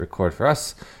record for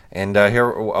us. And here,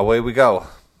 away we go.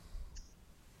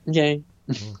 Yay.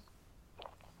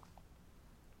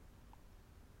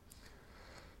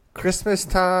 Christmas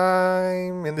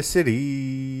time in the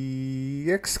city.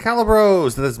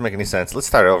 Excalibros. That doesn't make any sense. Let's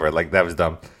start over. Like, that was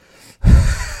dumb.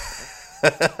 I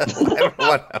don't know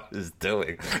what I was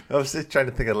doing. I was just trying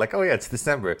to think of, like, oh yeah, it's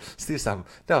December. Let's do something.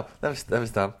 No, that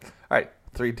was dumb. All right,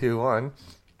 3, 2, 1.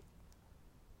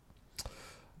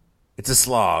 It's a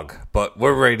slog, but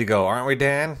we're ready to go, aren't we,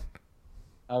 Dan?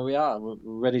 We are. We're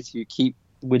ready to keep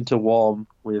winter warm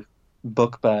with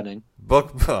book burning.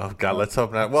 Oh God, let's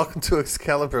hope not. Welcome to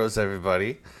Excalibros,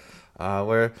 everybody.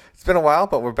 It's been a while,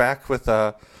 but we're back with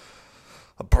a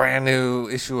brand new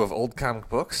issue of old comic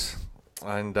books.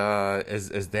 And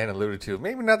as Dan alluded to,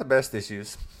 maybe not the best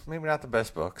issues, maybe not the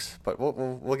best books, but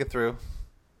we'll get through.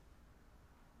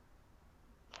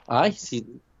 Aye, see,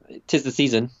 'tis the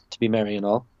season to be merry and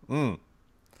all.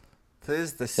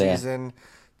 Tis the season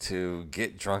to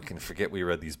get drunk and forget we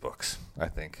read these books, I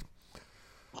think.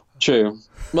 True.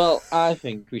 Well, I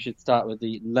think we should start with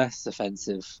the less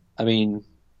offensive. I mean,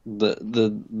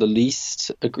 the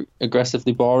least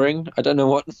aggressively boring. I don't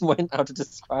know how to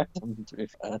describe them, to be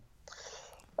fair.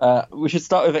 We should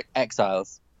start with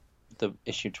Exiles, the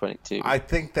issue 22. I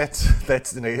think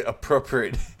that's an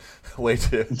appropriate way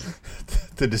to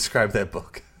describe that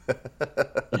book.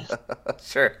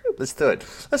 Sure, let's do it.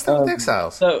 Let's start with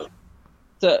Exiles. So,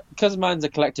 because mine's a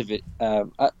collective,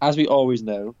 as we always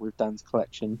know with Dan's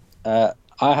collection, I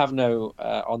have no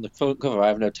on the front cover. I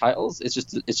have no titles. It's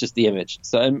just the image.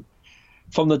 So,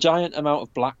 from the giant amount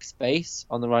of black space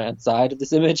on the right hand side of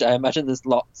this image, I imagine there's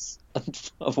lots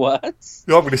of words.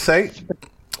 You want me to say?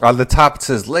 On the top it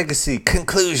says Legacy,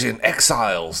 Conclusion,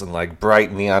 Exiles in like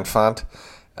bright neon font.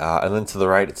 And then to the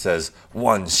right it says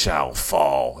One shall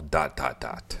fall, ...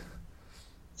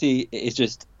 See, it's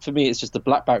just, for me, it's just a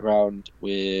black background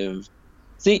with...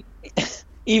 See,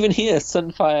 even here,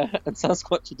 Sunfire and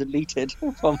Sasquatch are deleted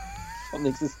from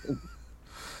existence.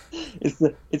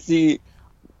 It's the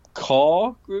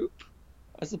core group,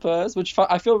 I suppose, which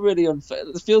I feel really unfair.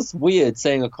 It feels weird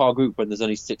saying a core group when there's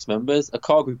only 6 members. A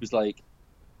core group is like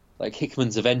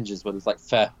Hickman's Avengers, where there's like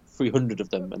 300 of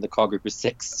them, and the core group is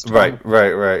 6.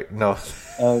 Right. No.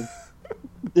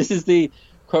 This is the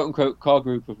quote-unquote core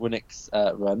group of Winnick's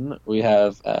run. We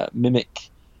have Mimic,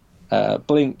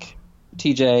 Blink,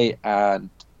 TJ, and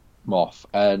Morph.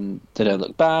 And they don't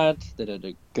look bad, they don't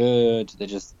look good, they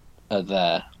just are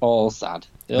there. All sad.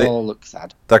 They all look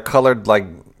sad. They're colored like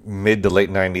mid to late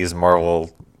 90s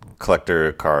Marvel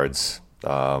collector cards.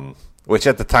 Which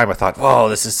at the time I thought, whoa,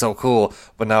 this is so cool.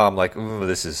 But now I'm like, ooh,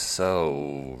 this is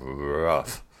so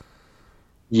rough.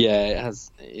 Yeah, it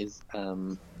is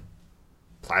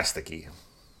plasticky.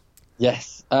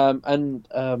 Yes, and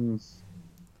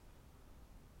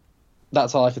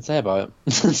that's all I could say about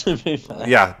it.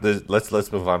 Yeah,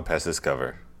 let's move on past this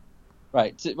cover.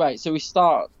 Right. So we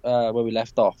start where we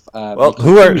left off. Well,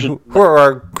 who are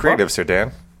our creatives here,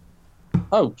 Dan?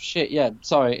 Oh shit! Yeah,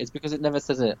 sorry. It's because it never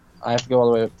says it. I have to go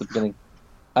all the way up to the beginning.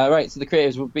 Right. So the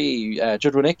creatives will be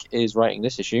Judd Winnick is writing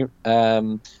this issue.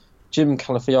 Jim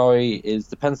Calafiore is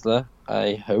the penciler.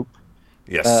 I hope.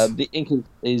 Yes. The inker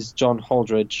is John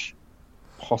Holdridge,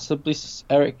 possibly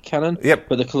Eric Cannon. Yep.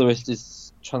 But the colorist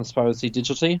is Transparency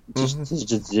Digital.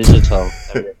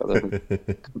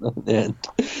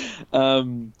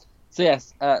 So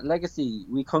yes, Legacy.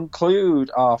 We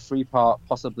conclude our 3-part,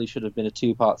 possibly should have been a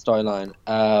 2-part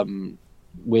storyline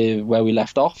with where we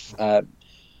left off.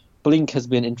 Blink has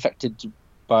been infected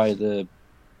by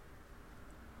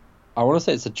I want to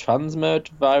say it's a transmerd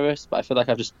virus, but I feel like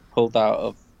I've just pulled out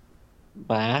of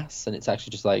my ass, and it's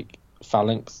actually just like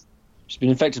phalanx. She's been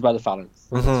infected by the phalanx.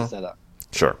 Let's say that.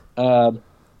 Sure.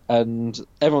 And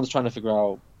everyone's trying to figure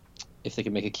out if they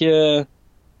can make a cure.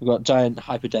 We've got giant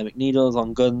hypodermic needles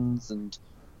on guns, and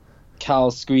Cal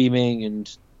screaming,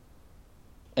 and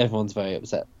everyone's very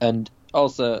upset. And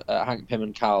also, Hank Pym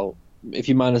and Cal, if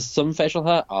you minus some facial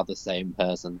hair, are the same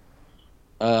person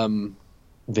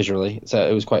visually. So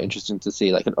it was quite interesting to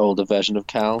see like an older version of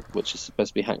Cal, which is supposed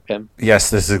to be Hank Pym. Yes,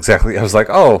 this is exactly. I was like,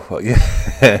 oh,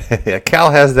 yeah, yeah.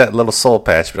 Cal has that little soul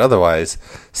patch, but otherwise,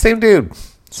 same dude,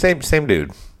 same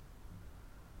dude.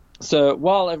 So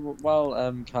while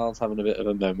Cal's having a bit of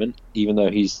a moment, even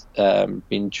though he's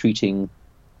been treating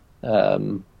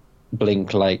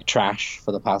Blink like trash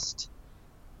for the past,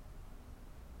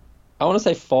 I want to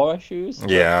say 4 issues.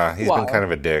 Yeah, he's been kind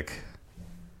of a dick.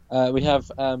 We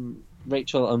have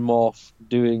Rachel and Morph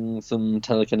doing some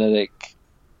telekinetic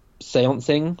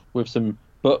seancing with some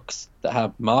books that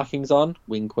have markings on,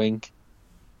 wink wink,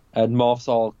 and Morph's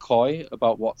all coy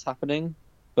about what's happening,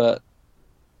 but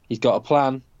He's got a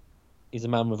plan. He's a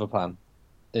man with a plan.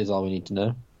 Is all we need to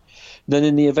know. Then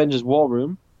in the Avengers War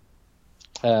Room,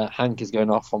 Hank is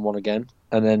going off on one again,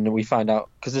 and then we find out,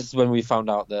 because this is when we found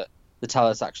out that the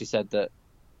Tallus actually said that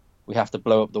we have to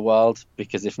blow up the world,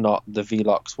 because if not, the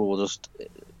Velox will just,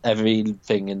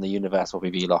 everything in the universe will be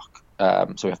Veloc.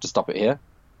 So we have to stop it here.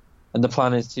 And the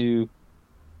plan is to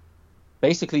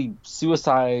basically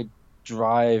suicide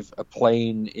drive a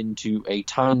plane into a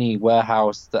tiny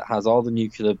warehouse that has all the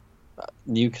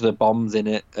nuclear bombs in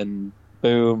it, and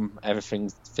boom,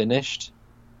 everything's finished.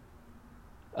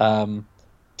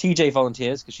 TJ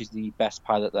volunteers because she's the best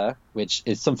pilot there, which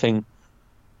is something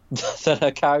that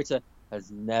her character has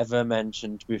never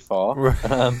mentioned before.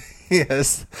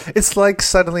 Yes. It's like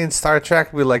suddenly in Star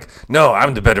Trek, we're like, no,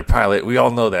 I'm the better pilot. We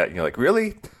all know that. And you're like,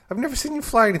 really? I've never seen you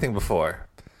fly anything before.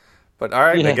 But all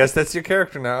right, I guess that's your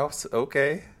character now. So,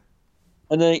 okay.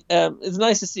 And then it's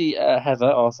nice to see Heather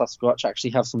or Sasquatch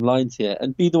actually have some lines here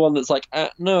and be the one that's like,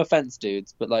 no offense,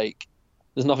 dudes, but like,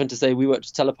 there's nothing to say. We won't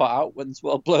just teleport out when this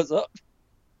world blows up.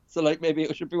 So like, maybe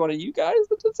it should be one of you guys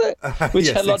that does it. Which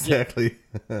yes, exactly.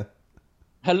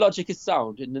 Her logic is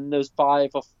sound, and in those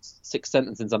 5 or 6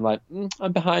 sentences, I'm like,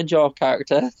 I'm behind your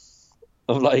character,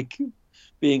 of like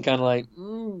being kind of like,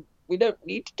 we don't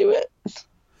need to do it.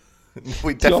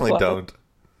 We definitely don't.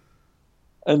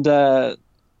 And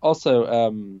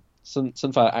also,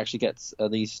 Sunfire actually gets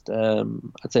at least,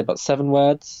 I'd say about 7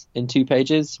 words in 2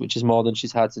 pages, which is more than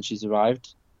she's had since she's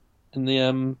arrived in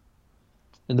the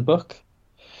book.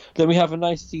 Then we have a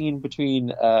nice scene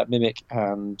between Mimic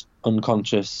and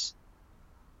unconscious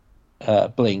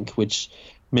Blink, which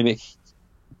Mimic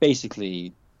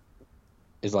basically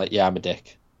is like, yeah, I'm a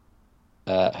dick.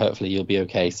 Hopefully you'll be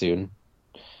okay soon.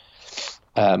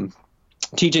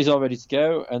 TJ's all ready to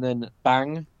go, and then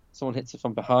bang, someone hits her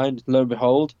from behind. Lo and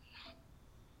behold,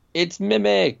 it's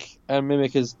Mimic. And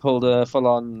Mimic has pulled a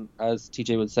full-on, as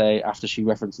TJ would say, after she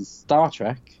references Star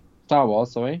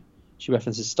Wars, she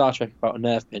references Star Trek about a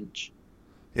nerve pinch.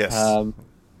 Yes. And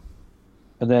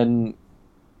then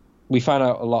we find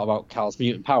out a lot about Cal's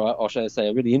mutant power, or should I say,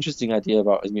 a really interesting idea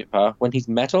about his mutant power. When he's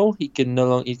metal, he's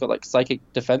got like psychic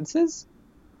defenses,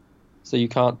 so you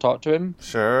can't talk to him.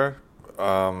 Sure.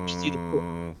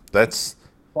 That's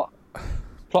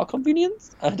plot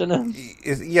convenience. I don't know.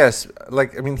 Yes,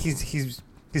 like I mean, he's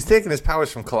taken his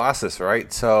powers from Colossus,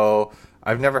 right? So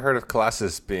I've never heard of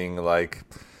Colossus being like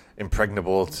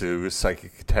impregnable to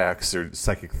psychic attacks or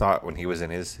psychic thought when he was in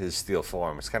his steel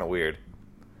form. It's kind of weird.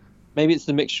 Maybe it's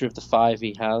the mixture of the 5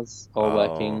 he has all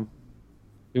working.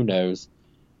 Who knows?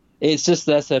 It's just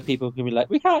there so people can be like,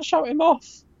 we can't shout him off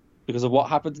because of what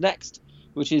happens next,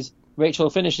 which is Rachel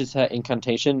finishes her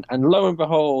incantation, and lo and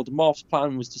behold, Morph's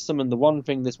plan was to summon the one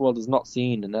thing this world has not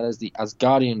seen, and that is the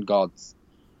Asgardian gods.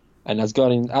 And as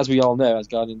we all know,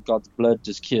 Asgardian gods' blood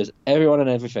just cures everyone and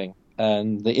everything.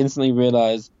 And they instantly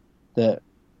realize that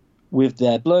with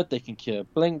their blood, they can cure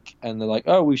Blink, and they're like,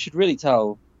 oh, we should really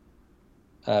tell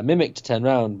Mimic to turn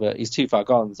around, but he's too far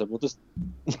gone, so we'll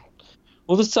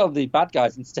just tell the bad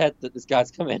guys instead that this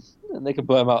guy's coming, and they can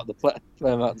blow him out of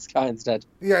the sky instead.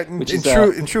 Yeah,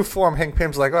 in true form, Hank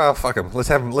Pym's like, oh fuck him, let's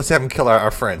have him kill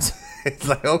our friends. It's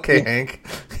like, okay, Hank,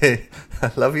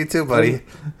 I love you too, buddy.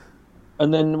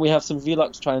 And then we have some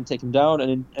Velox try and take him down,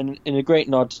 and in a great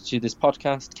nod to this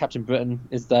podcast, Captain Britain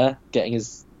is there, getting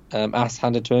his ass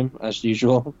handed to him as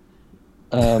usual.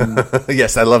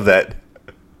 Yes, I love that.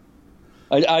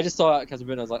 I just saw Captain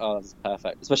Britain, I was like, oh, that's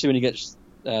perfect, especially when he gets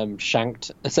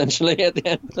shanked essentially at the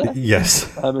end there.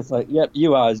 Yes. It's like, yep,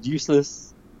 you are as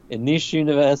useless in this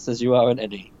universe as you are in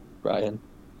any, Brian.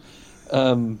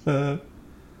 And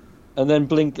then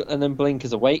Blink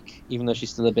is awake, even though she's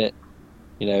still a bit,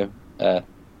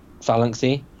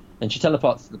 phalanxy, and she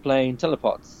teleports to the plane,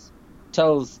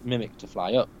 tells Mimic to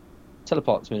fly up,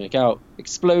 teleports Mimic out,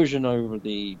 explosion over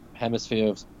the hemisphere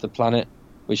of the planet,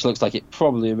 which looks like it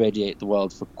probably irradiated the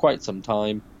world for quite some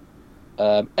time.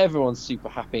 Everyone's super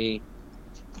happy,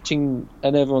 and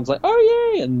everyone's like,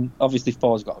 oh yay, and obviously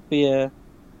Thor's got a beer,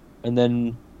 and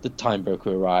then the Time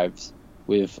Broker arrives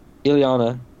with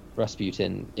Ilyana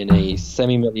Rasputin in a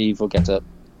semi-medieval get-up,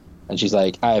 and she's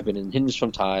like, I have been unhinged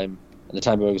from time, and the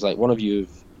Time Broker's like, one of you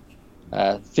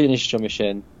have finished your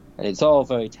mission, and it's all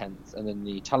very tense, and then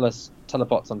the Tallus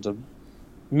teleports onto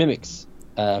Mimic's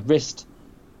wrist,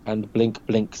 and Blink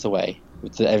blinks away,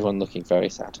 with everyone looking very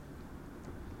sad.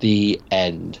 The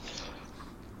end.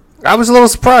 I was a little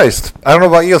surprised. I don't know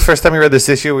about you. The first time you read this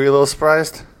issue, were you a little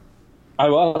surprised? I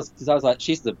was, because I was like,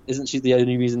 isn't she the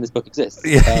only reason this book exists?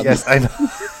 Yeah, yes, I know.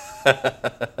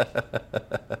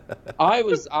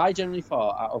 I generally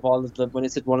thought out of all of them, when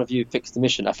it said one of you fixed the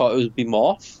mission, I thought it would be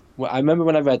Morph. I remember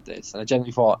when I read this, and I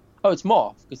generally thought, oh, it's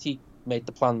Morph because he made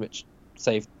the plan which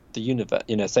saved the universe,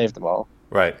 saved them all.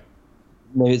 Right.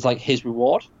 Maybe it's like his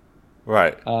reward.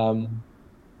 Right.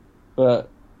 But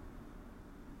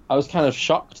I was kind of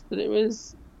shocked that it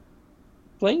was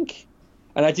Blink,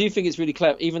 and I do think it's really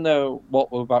clever, even though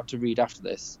what we're about to read after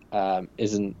this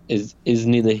is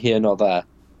neither here nor there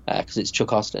because it's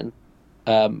Chuck Austin.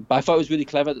 But I thought it was really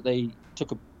clever that they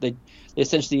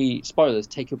essentially, spoilers,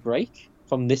 take a break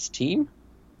from this team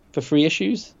for 3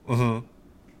 issues, Mm-hmm.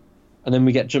 and then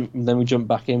we jump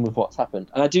back in with what's happened.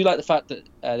 And I do like the fact that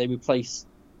they replace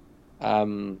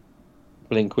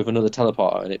Blink with another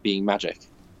teleporter and it being magic.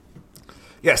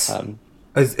 Yes.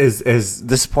 As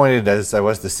disappointed as I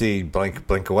was to see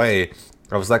blink away,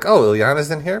 I was like, oh, Illyana's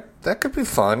in here? That could be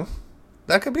fun.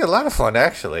 That could be a lot of fun,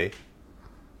 actually.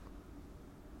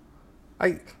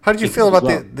 How did you feel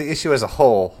about the issue as a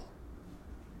whole?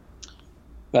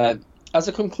 As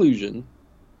a conclusion,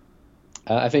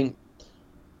 I think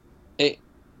it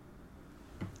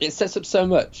sets up so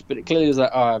much, but it clearly is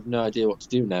like, oh, I have no idea what to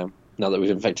do now that we've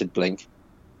infected Blink.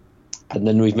 And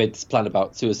then we've made this plan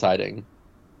about suiciding.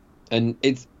 And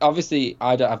it's obviously,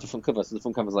 I don't have the front cover, so the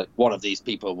front cover's like, one of these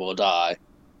people will die,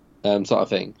 sort of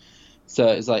thing. So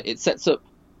it's like, it sets up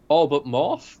all but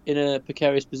Morph in a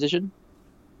precarious position.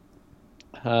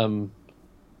 So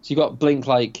you got Blink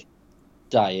like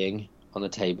dying on the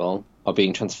table or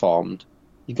being transformed.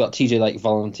 You've got TJ like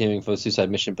volunteering for a suicide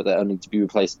mission, but they're only to be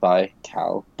replaced by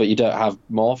Cal. But you don't have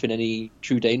Morph in any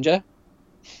true danger.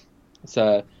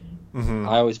 So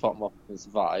I always thought Morph would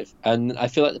survive, and I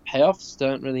feel like the payoffs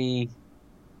don't really.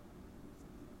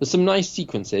 There's some nice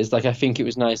sequences. Like I think it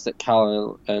was nice that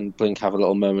Cal and Blink have a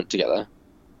little moment together.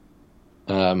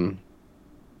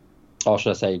 Or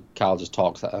should I say, Cal just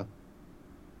talks at her.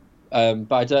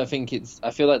 But I don't think it's.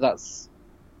 I feel like that's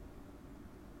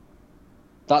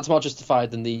more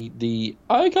justified than the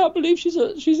I can't believe she's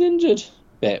injured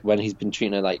bit when he's been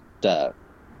treating her like dirt.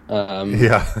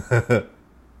 Yeah.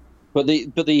 But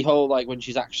the whole like when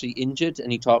she's actually injured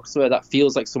and he talks to her, that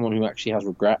feels like someone who actually has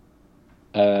regret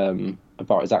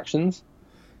about his actions,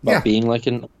 about being like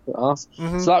an ass.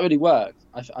 Mm-hmm. So that really worked.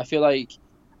 I feel like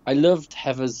I loved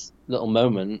Heather's little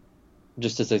moment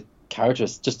just as a character,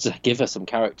 just to give her some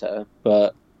character,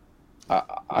 but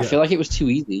I feel like it was too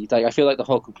easy. Like I feel like the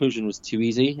whole conclusion was too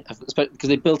easy because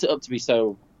they built it up to be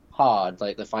so hard.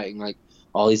 Like they're fighting like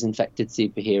all these infected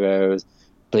superheroes.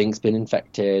 Blink's been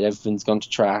infected, everything's gone to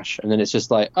trash, and then it's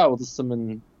just like, oh, well, there's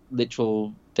someone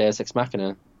literal Deus Ex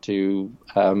Machina to,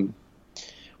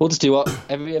 we'll just do what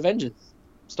every Avengers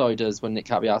story does when it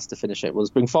can't be asked to finish it. We'll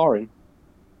just bring Thor in.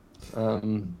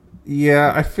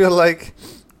 Yeah, I feel like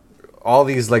all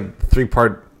these like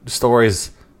 3-part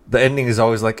stories, the ending is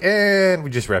always like, and we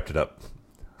just wrapped it up.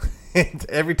 And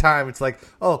every time it's like,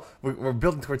 oh, we're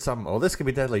building towards something. Oh, this could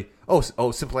be deadly.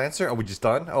 Oh, simple answer. Are we just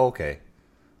done? Oh, okay.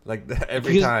 Like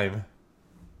every time.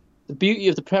 The beauty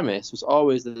of the premise was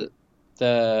always that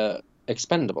they're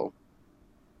expendable.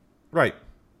 Right.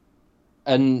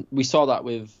 And we saw that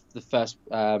with the first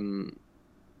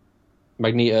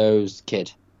Magneto's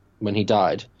kid when he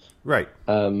died. Right.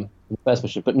 The first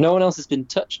mission. But no one else has been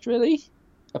touched, really,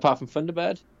 apart from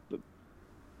Thunderbird.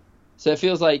 So it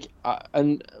feels like,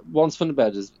 and once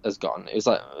Thunderbird has gone, it was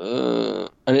like,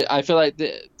 and I feel like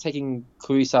taking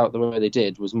Clarice out the way they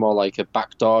did was more like a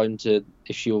backdoor into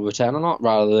if she will return or not,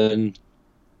 rather than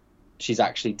she's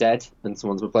actually dead and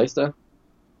someone's replaced her.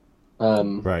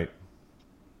 Right.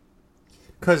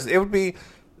 Because it would be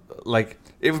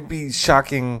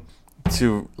shocking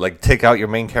to like take out your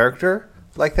main character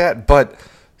like that, but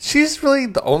she's really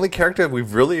the only character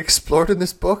we've really explored in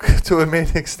this book to a main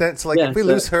extent. So, like, if we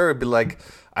lose her, it'd be like,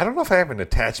 I don't know if I have an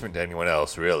attachment to anyone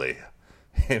else, really.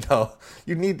 You know,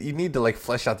 you need to like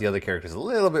flesh out the other characters a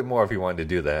little bit more if you wanted to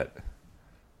do that.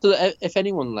 So that if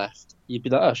anyone left, you'd be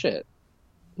like, oh shit,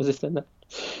 as if they're not.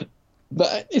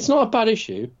 But it's not a bad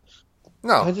issue.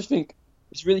 No, I just think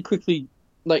it's really quickly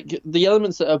like the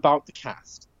elements that are about the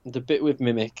cast, the bit with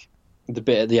Mimic, the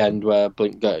bit at the end where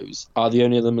Blink goes, are the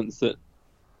only elements that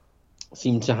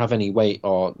seem to have any weight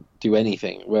or do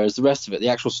anything, whereas the rest of it, the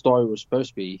actual story we're supposed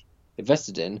to be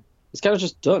invested in, is kind of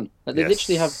just done. Like they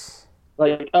literally have,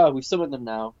 like, oh, we've summoned them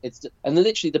now. And then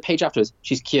literally the page afterwards,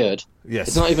 she's cured. Yes,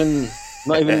 it's not even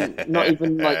like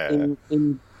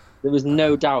in. There was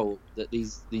no doubt that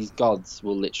these gods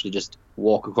will literally just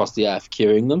walk across the earth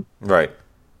curing them. Right.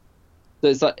 So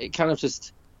it's like it kind of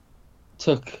just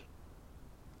took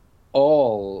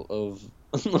all of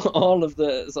all of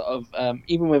the sort of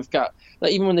even with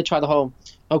like even when they try the whole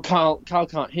Carl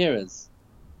can't hear us.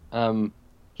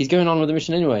 He's going on with the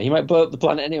mission anyway. He might blow up the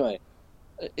planet anyway.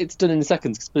 It's done in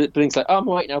seconds. But Blink's like, oh, I'm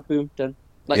right now. Boom, done.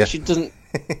 Like Yeah. she doesn't.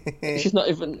 She's not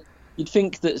even. You'd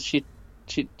think that she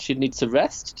needs to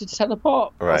rest to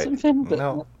teleport or Right. something. But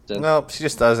No. done. No, she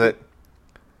just does it.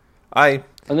 I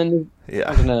And then I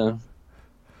yeah. don't know.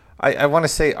 I want to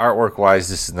say artwork wise,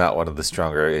 this is not one of the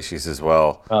stronger issues as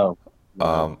well.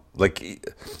 Oh,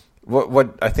 Like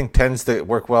what I think tends to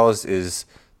work well is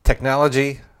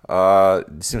technology.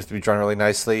 Seems to be drawn really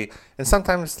nicely, and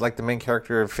sometimes like the main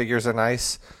character figures are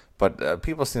nice, but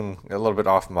people seem a little bit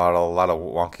off model. A lot of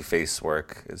wonky face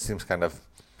work. It seems kind of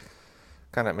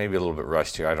maybe a little bit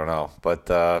rushed here. I don't know, but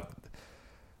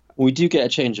we do get a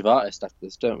change of artist after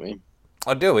this, don't we?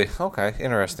 oh, do we? Okay,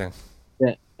 interesting.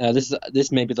 Yeah.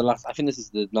 This may be the last. I think this is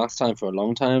the last time for a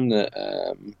long time that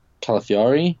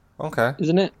Calafiori, Okay,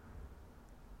 isn't it?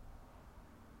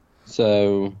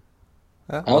 So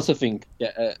yeah, I also think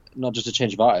not just a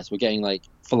change of artist. We're getting like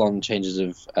full-on changes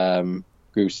of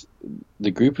groups,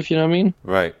 the group, if you know what I mean.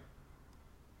 right.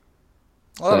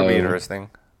 Well, that'll be So- interesting.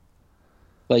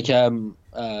 Like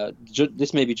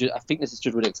this may be. I think this is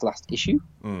Judd Winick's last issue,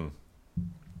 Mm.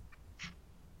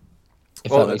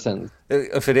 if Well, that makes sense.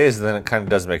 If it is, then it kind of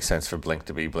does make sense for Blink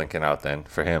to be blinking out then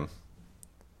for him.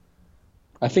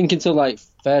 I think until like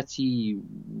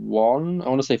 31. I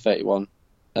want to say 31.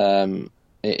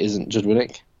 It isn't Judd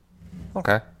Winnick,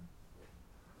 Okay.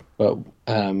 but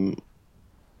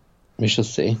we shall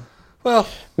see. Well,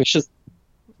 We shall.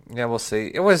 yeah, we'll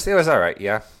see. It was all right.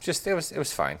 Yeah, just it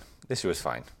was fine. This was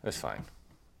fine. It was fine.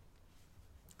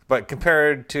 But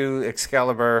compared to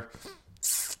Excalibur,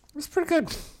 it was pretty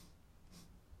good.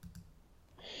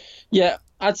 Yeah,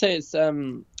 I'd say it's.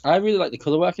 I really like the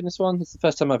color work in this one. It's the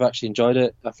first time I've actually enjoyed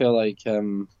it. I feel like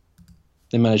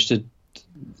they managed to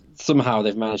somehow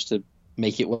they've managed to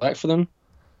make it work for them.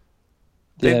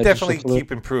 They Yeah, definitely digital color.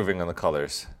 keep improving on the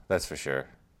colors. That's for sure.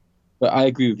 But I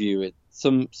agree with you.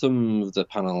 Some of the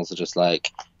panels are just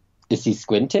like, is he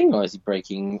squinting or is he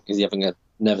breaking? Is he having a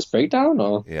nervous breakdown?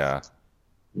 Or Yeah.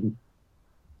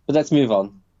 but let's move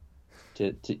on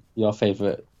to your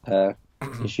favorite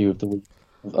issue of the week,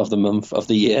 of the month, of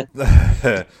the year.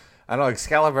 I know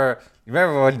Excalibur. You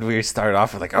remember when we started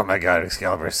off with like, "Oh my God,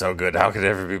 Excalibur is so good. How could it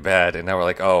ever be bad?" And now we're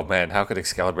like, "Oh man, how could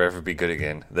Excalibur ever be good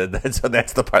again?" That's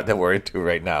the part that we're into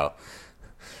right now,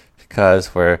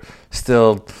 because we're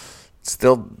still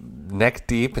neck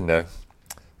deep in the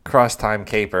Cross Time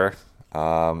Caper,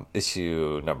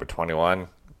 issue number 21.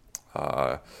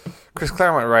 Chris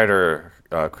Claremont writer,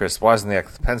 Chris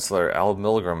Wozniak the penciler, Al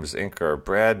Milgram is inker,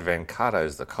 Brad Van Cotta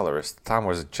is the colorist, Tom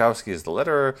Wazachowski is the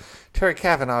letterer, Terry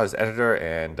Cavanaugh is editor,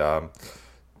 and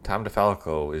Tom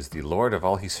DeFalco is the lord of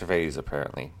all he surveys,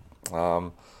 apparently.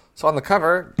 So on the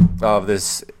cover of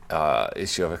this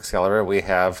issue of Excalibur, we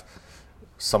have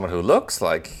someone who looks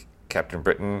like Captain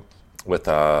Britain with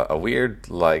a weird,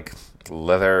 like,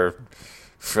 leather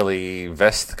frilly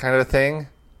vest kind of thing.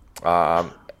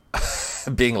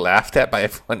 Being laughed at by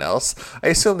everyone else. I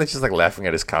assume they're just like laughing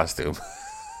at his costume.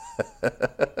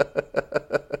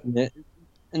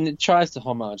 And it tries to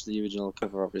homage the original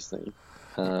cover, obviously,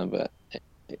 but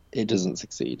it doesn't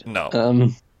succeed.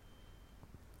 No.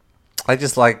 I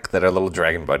just like that our little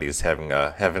dragon buddy is having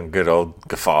a good old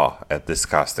guffaw at this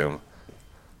costume.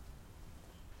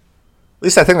 At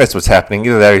least I think that's what's happening.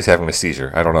 Either that or he's having a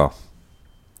seizure. I don't know.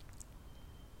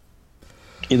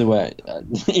 Either way,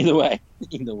 either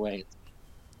way.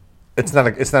 It's not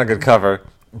a good cover,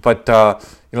 but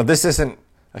this isn't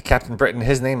a Captain Britain.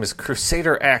 His name is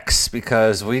Crusader X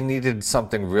because we needed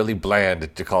something really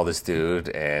bland to call this dude.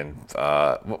 And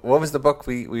what was the book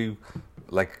we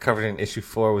like covered in issue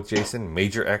 4 with Jason?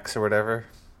 Major X or whatever.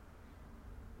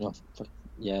 Oh,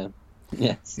 yeah.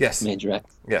 Yes. Yes. Major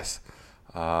X. Yes.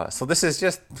 So this is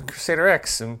just Crusader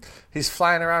X, and he's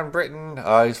flying around Britain.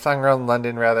 He's flying around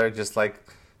London, rather, just like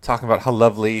talking about how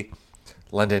lovely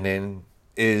London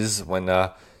is when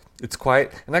it's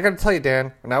quiet. And I got to tell you,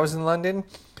 Dan, when I was in London,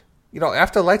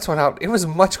 after the lights went out, it was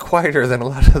much quieter than a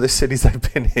lot of other cities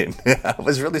I've been in. I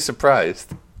was really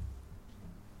surprised.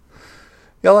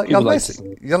 Y'all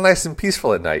nice and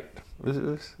peaceful at night.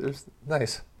 It was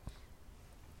nice.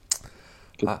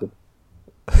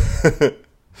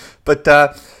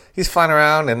 But he's flying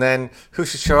around, and then who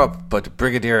should show up but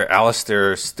Brigadier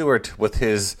Alistair Stewart with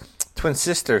his twin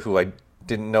sister, who I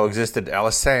didn't know existed,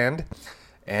 Alice Sand,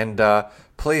 and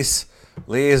police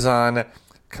liaison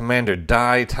Commander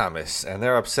Di Thomas, and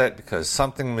they're upset because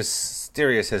something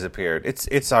mysterious has appeared.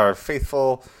 It's our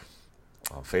faithful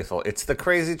Oh, faithful. It's the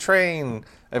crazy train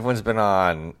everyone's been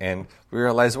on. And we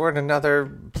realize we're in another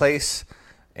place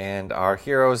and our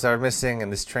heroes are missing,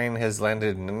 and this train has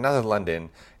landed in another London,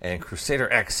 and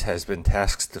Crusader X has been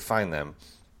tasked to find them.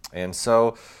 And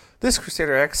so this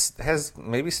Crusader X has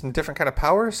maybe some different kind of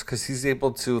powers because he's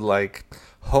able to like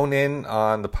hone in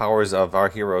on the powers of our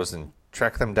heroes and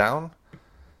track them down.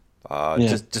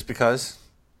 Just because.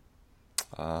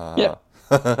 Yeah.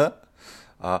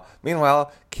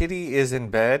 Meanwhile, Kitty is in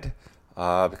bed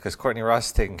because Courtney Ross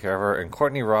is taking care of her, and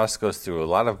Courtney Ross goes through a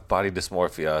lot of body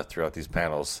dysmorphia throughout these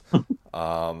panels.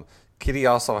 Kitty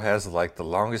also has like the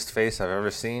longest face I've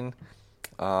ever seen.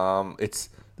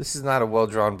 This is not a well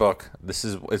drawn book.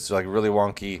 It's like really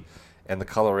wonky, and the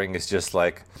coloring is just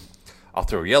like I'll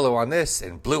throw yellow on this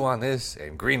and blue on this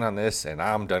and green on this, and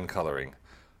I'm done coloring.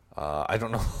 I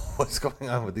don't know what's going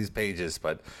on with these pages,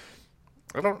 but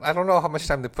I don't know how much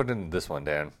time they put into this one,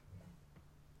 Dan.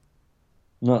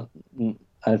 Not.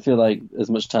 I feel like as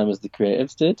much time as the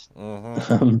creatives did.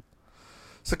 Mm-hmm.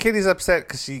 So Katie's upset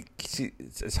because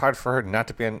it's hard for her not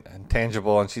to be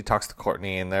intangible, and she talks to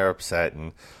Courtney, and they're upset.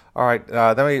 And all right,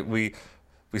 then we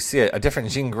see a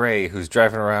different Jean Grey who's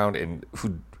driving around, and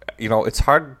who, it's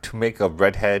hard to make a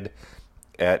redhead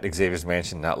at Xavier's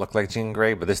mansion not look like Jean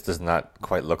Grey, but this does not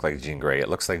quite look like Jean Grey. It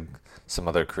looks like some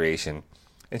other creation.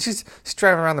 And she's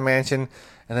driving around the mansion,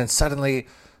 and then suddenly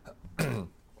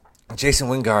Jason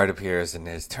Wingard appears and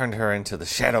has turned her into the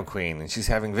Shadow Queen, and she's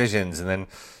having visions, and then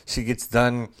she gets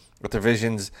done with her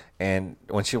visions, and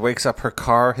when she wakes up, her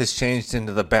car has changed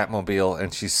into the Batmobile,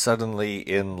 and she's suddenly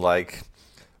in, like,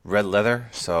 red leather,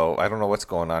 so I don't know what's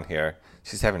going on here.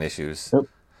 She's having issues. Yep.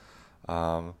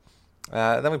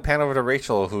 Then we pan over to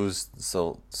Rachel, who's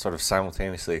sort of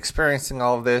simultaneously experiencing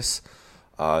all of this.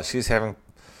 She's having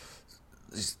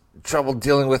trouble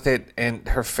dealing with it, and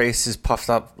her face is puffed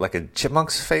up like a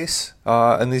chipmunk's face.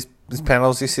 In these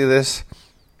panels, you see this?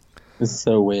 It's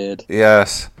so weird.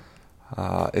 Yes.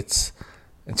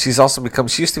 And she's also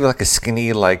she used to be like a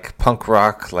skinny, like punk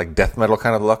rock, like death metal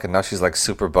kind of look, and now she's like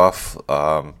super buff,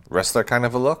 wrestler kind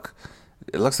of a look.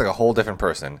 It looks like a whole different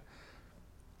person.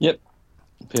 Yep.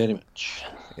 Pretty much.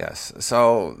 Yes.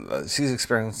 So she's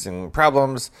experiencing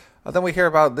problems. Then we hear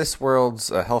about this world's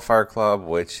Hellfire Club,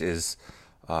 which is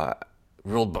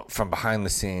ruled from behind the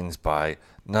scenes by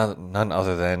none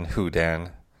other than who, Dan?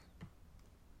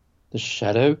 The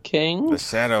Shadow King? The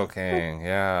Shadow King,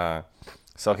 yeah.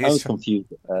 So I was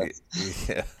confused at that.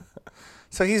 Yeah.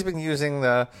 So he's been using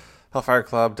the Hellfire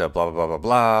Club to blah, blah, blah, blah,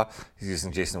 blah. He's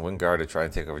using Jason Wingard to try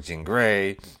and take over Jean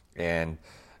Grey. And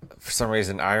for some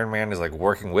reason, Iron Man is like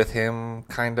working with him,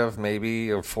 kind of,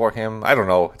 maybe, or for him. I don't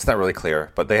know. It's not really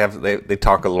clear. But they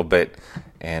talk a little bit.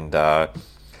 And Shadow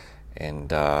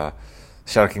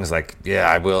King's like, yeah,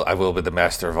 I will be the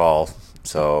master of all.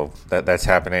 So that's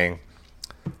happening.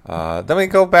 Then we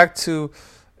go back to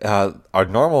our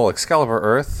normal Excalibur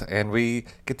Earth, and we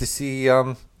get to see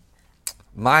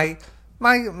my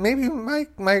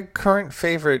current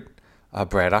favorite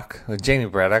Braddock, Jamie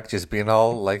Braddock, just being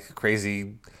all like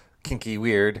crazy, kinky,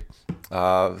 weird,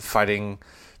 fighting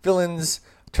villains,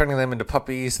 turning them into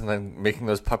puppies, and then making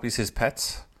those puppies his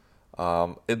pets.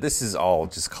 This is all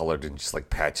just colored in just like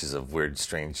patches of weird,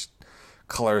 strange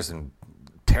colors and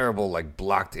terrible like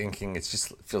blocked inking. It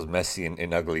feels messy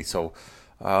and ugly. So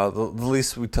the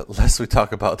less we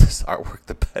talk about this artwork,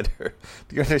 the better.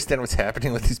 Do you understand what's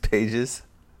happening with these pages?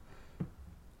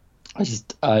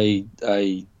 I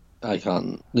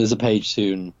can't. There's a page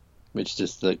soon which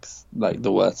just looks like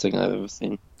the worst thing I've ever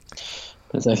seen.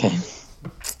 But it's okay.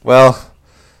 Well,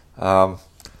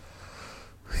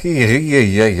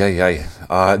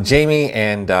 Jamie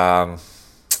and oh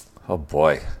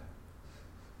boy.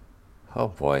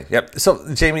 Yep.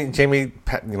 So Jamie,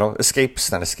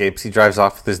 escapes. He drives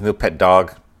off with his new pet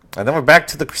dog, and then we're back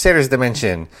to the Crusaders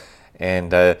dimension.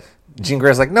 And Jean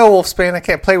Grey's like, "No, Wolfsbane, I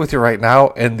can't play with you right now."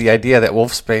 And the idea that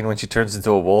Wolfsbane, when she turns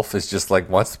into a wolf, is just like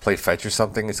wants to play fetch or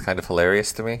something is kind of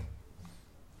hilarious to me.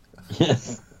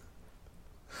 Yes.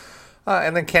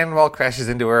 And then Cannonball crashes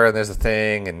into her, and there's a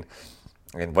thing, and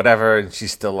whatever, and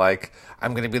she's still like,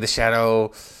 "I'm gonna be the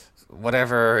Shadow."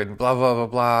 Whatever, and blah blah blah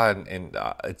blah, and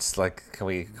it's like, can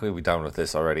we be done with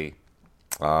this already?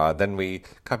 Then we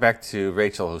cut back to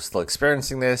Rachel, who's still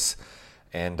experiencing this,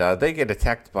 and they get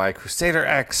attacked by Crusader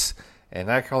X, and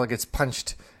Nightcrawler gets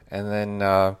punched, and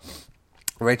then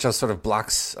Rachel sort of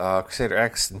blocks Crusader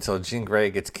X until Jean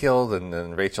Grey gets killed, and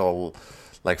then Rachel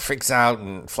like freaks out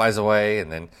and flies away,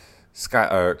 and then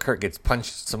Kurt gets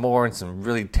punched some more in some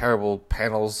really terrible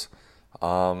panels.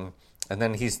 And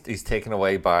then he's taken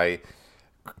away by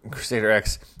Crusader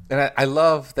X, and I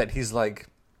love that he's like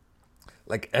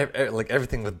like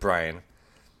everything with Brian.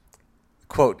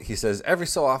 Quote, he says, every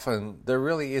so often there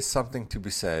really is something to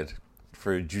be said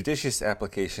for judicious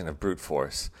application of brute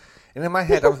force. And in my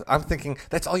head, I'm thinking,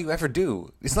 that's all you ever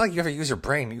do. It's not like you ever use your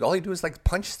brain. All you do is like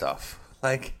punch stuff.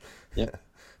 Like, Yep.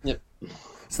 Yep.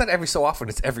 it's not every so often,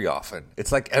 it's every often. It's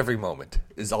like every moment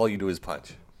is all you do is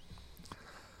punch.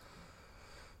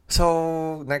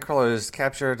 So Nightcrawler is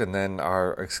captured, and then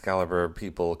our Excalibur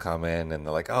people come in, and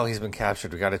they're like, oh, he's been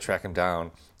captured. We got to track him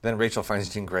down. Then Rachel finds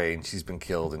Jean Grey, and she's been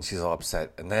killed, and she's all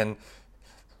upset. And then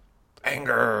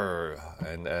anger.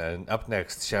 And up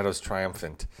next, Shadow's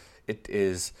triumphant. It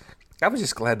is... I was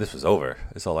just glad this was over,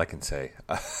 is all I can say.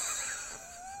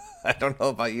 I don't know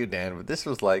about you, Dan, but this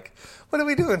was like, what are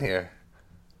we doing here?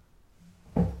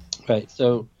 Right,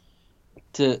 so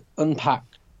to unpack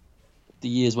the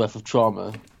year's worth of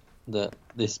trauma that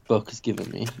this book has given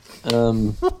me,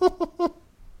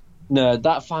 no,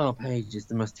 that final page is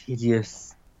the most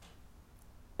hideous.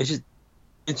 It's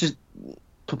just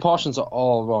proportions are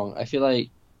all wrong. I feel like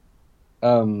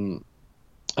I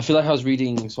was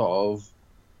reading sort of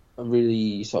a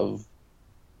really sort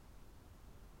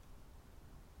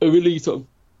of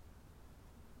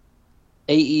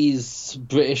 80s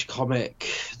British comic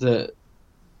that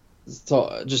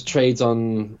sort of just trades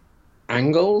on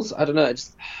angles. I don't know. It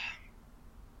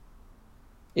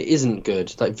isn't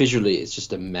good. Like visually, it's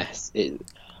just a mess. It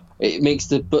makes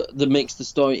the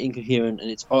story incoherent, and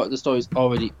the story's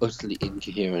already utterly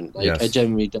incoherent. Like Yes. I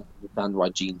generally don't understand why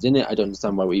Jean's in it. I don't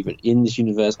understand why we're even in this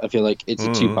universe. I feel like it's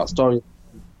a two-part story.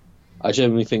 I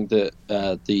generally think that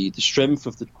the strength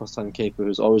of the Crosstime Caper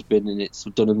has always been in its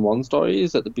done in one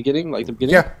stories at the beginning, like the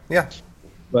beginning. Yeah.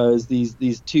 Whereas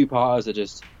these two parts are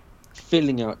just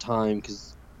filling out time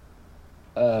because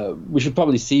we should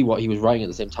probably see what he was writing at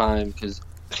the same time, because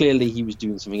clearly he was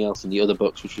doing something else in the other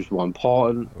books which was more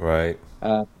important. Right.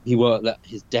 He won't let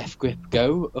his death grip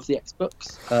go of the X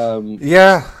books.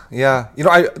 Yeah. You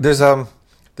know, there's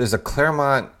a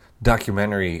Claremont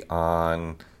documentary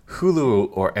on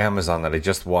Hulu or Amazon that I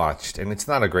just watched, and it's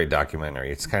not a great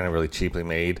documentary. It's kind of really cheaply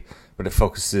made, but it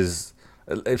focuses.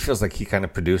 It feels like he kind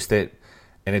of produced it,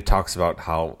 and it talks about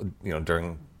how, you know,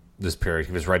 during this period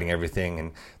he was writing everything,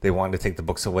 and they wanted to take the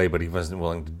books away, but he wasn't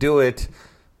willing to do it.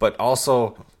 But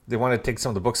also, they wanted to take some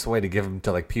of the books away to give them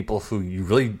to like people who you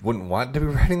really wouldn't want to be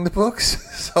writing the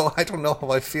books. So I don't know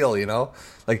how I feel. You know,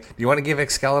 like, do you want to give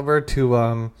Excalibur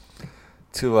to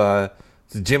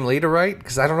Jim Lee to write?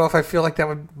 Because I don't know if I feel like that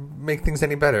would make things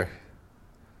any better.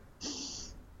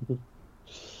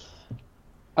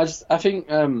 I think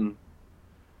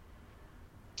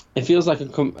it feels like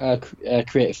a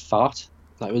creative fart.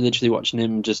 Like we're literally watching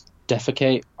him just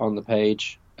defecate on the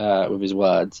page with his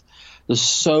words. There's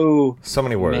so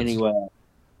many words.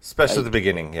 Especially at the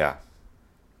beginning, yeah.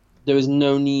 There is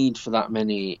no need for that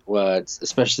many words,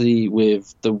 especially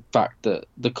with the fact that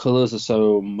the colours are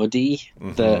so muddy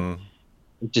that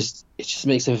it just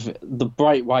makes the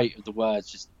bright white of the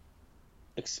words just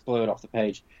explode off the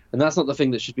page. And that's not the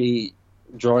thing that should be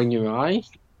drawing your eye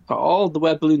at all. The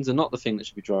web balloons are not the thing that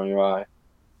should be drawing your eye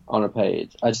on a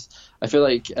page. I feel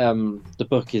like the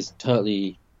book is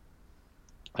totally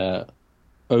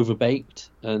overbaked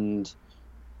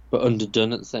but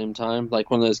underdone at the same time. Like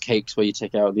one of those cakes where you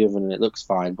take it out of the oven and it looks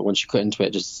fine, but once you cut into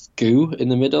it, just goo in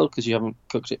the middle because you haven't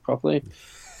cooked it properly.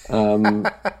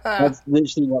 That's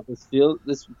literally what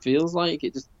this feels like.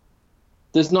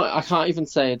 I can't even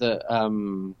say that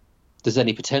there's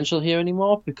any potential here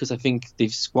anymore, because I think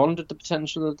they've squandered the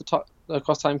potential of the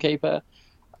Crosstime Caper.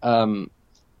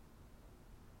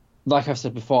 Like I've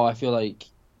said before, I feel like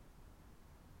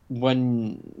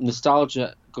when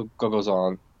nostalgia goggles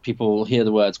on, people hear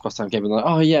the words Crosstime Caper and they're like,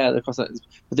 oh yeah, the Crosstime,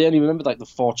 but they only remember like the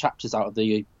 4 chapters out of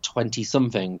the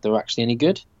 20-something that were actually any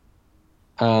good.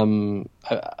 The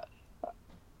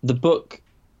book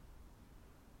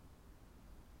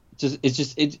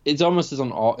it's almost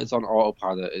on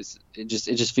autopilot. It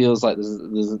just feels like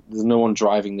there's no one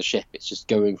driving the ship. It's just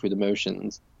going through the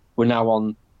motions. We're now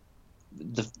on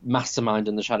the Mastermind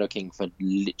and the Shadow King for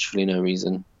literally no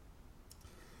reason.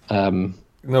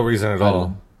 No reason at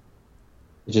all.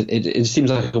 It just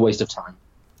seems like a waste of time.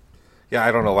 Yeah,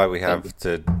 I don't know why we have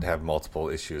to have multiple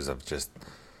issues of just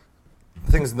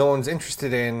things no one's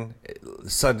interested in,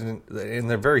 sudden, and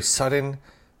they're very sudden,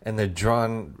 and they're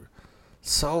drawn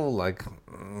so like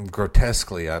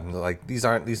grotesquely. I'm like, these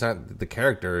aren't the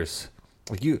characters.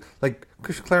 Like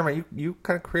Christian Claremont, you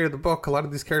kind of created the book. A lot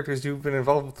of these characters you've been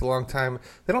involved with a long time.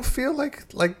 They don't feel like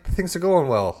things are going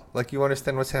well. Like you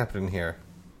understand what's happening here.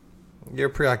 You're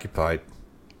preoccupied.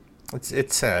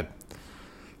 It's sad.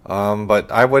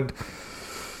 But I would.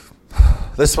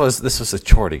 This was a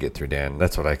chore to get through, Dan.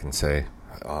 That's what I can say.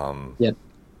 Yeah.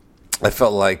 I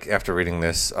felt like after reading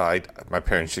this, my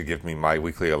parents should give me my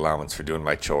weekly allowance for doing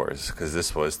my chores because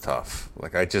this was tough.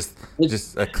 Like I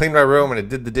I cleaned my room and I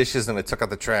did the dishes and I took out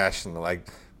the trash and like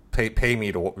pay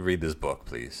me to read this book,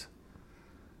 please.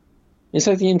 It's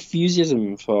like the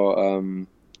enthusiasm for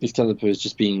these developers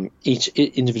just being each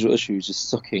individual issue just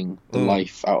sucking the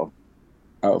life out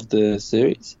of the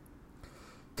series.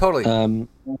 Totally.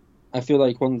 I feel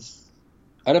like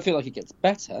I don't feel like it gets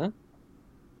better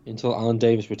until Alan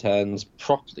Davis returns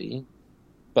properly,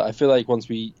 but I feel like once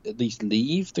we at least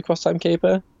leave the Cross Time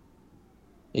Caper,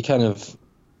 we kind of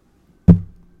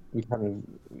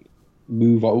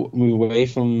move away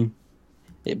from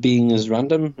it being as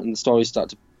random, and the stories start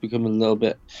to become a little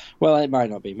bit. Well, it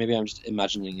might not be. Maybe I'm just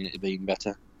imagining it being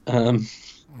better.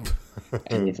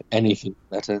 Anything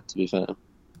better, to be fair.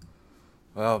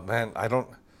 Well, man, I don't.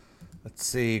 Let's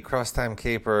see. Cross Time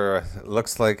Caper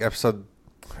looks like episode.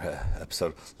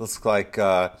 Looks like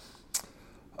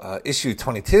issue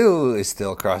 22 is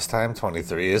still cross time.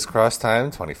 23 is cross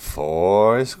time.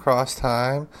 24 is cross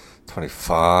time.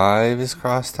 25 is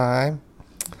cross time.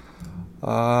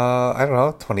 I don't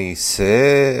know.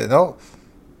 26. No.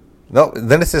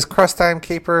 Then it says cross time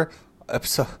caper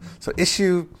episode. So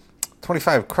issue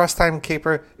 25 cross time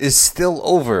caper is still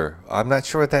over. I'm not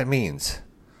sure what that means.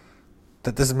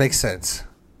 That doesn't make sense.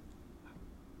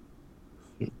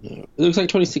 It looks like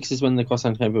 26 is when the Cross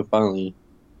Time Caper finally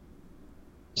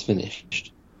is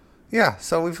finished. Yeah,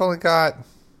 so we've only got.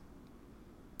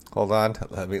 Hold on,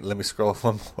 let me scroll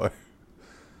one more.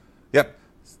 Yep,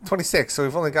 26. So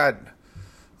we've only got.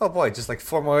 Oh boy, just like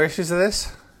 4 more issues of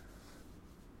this.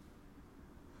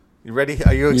 You ready?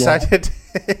 Are you excited?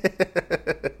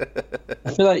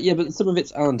 I feel like but some of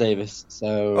it's Alan Davis,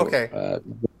 so okay.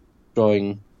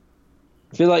 Drawing.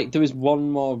 I feel like there is one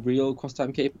more real Cross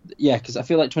Time Caper. Yeah, because I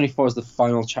feel like 24 is the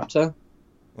final chapter.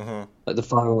 Mm-hmm. Like the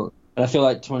final. And I feel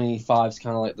like 25 is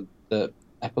kind of like the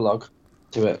epilogue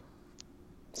to it.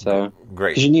 So great.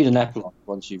 Because you need an epilogue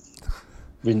once you've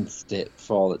rinsed it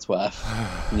for all it's worth.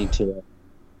 You need to.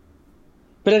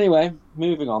 But anyway,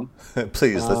 moving on.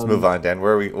 Please, let's move on, Dan. How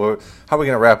are we going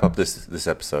to wrap up this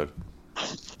episode?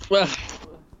 Well,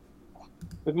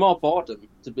 with more boredom,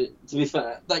 to be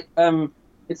fair. Like,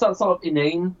 it's that sort of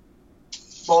inane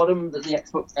boredom that the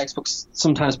Xbox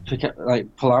sometimes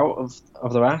pull out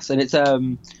of their ass, and it's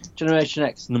Generation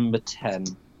X number 10,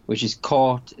 which is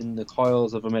caught in the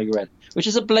coils of Omega Red, which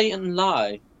is a blatant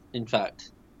lie. In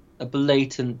fact, a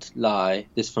blatant lie.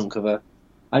 This front cover.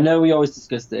 I know we always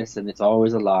discuss this, and it's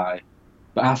always a lie,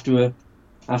 but after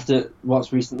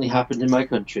what's recently happened in my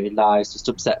country, lies just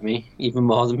upset me even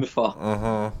more than before.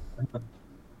 Mm-hmm.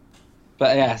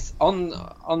 But yes,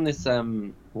 on this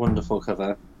wonderful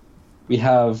cover, we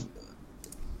have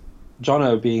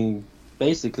Jono being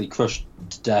basically crushed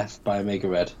to death by Omega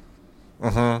Red.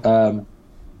 Mm-hmm.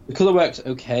 The colour works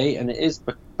okay, and it is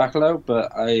Bacalo,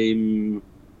 but I'm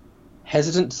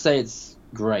hesitant to say it's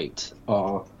great,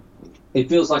 or it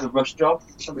feels like a rush job,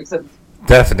 if that makes sense.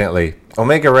 Definitely.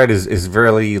 Omega Red is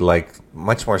really, like,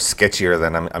 much more sketchier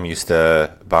than I'm used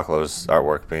to Bacalo's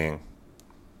artwork being.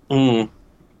 Mm.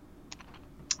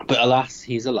 But alas,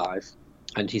 he's alive,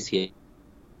 and he's here.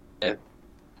 Yeah.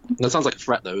 That sounds like a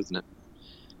threat, though, isn't it?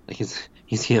 Like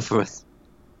he's here for us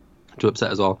to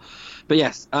upset us all. But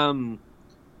yes,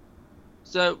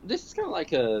 so this is kind of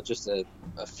like just a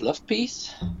fluff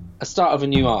piece, a start of a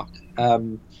new arc.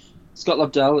 Scott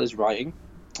Lobdell is writing.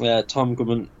 Tom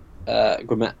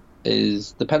Grummett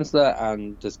is the penciler,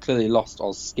 and has clearly lost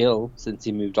all skill since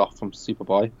he moved off from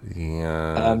Superboy.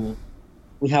 Yeah.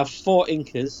 We have 4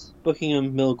 inkers: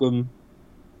 Buckingham, Milgram,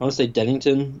 I want to say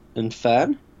Dennington, and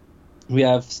Fern. We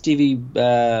have Stevie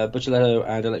Buccioletto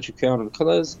and Electric Crayon on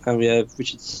colours, and we have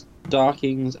Richard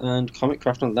Starkings and Comic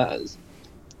Craft on letters.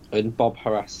 And Bob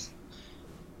Harras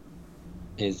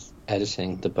is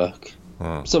editing the book.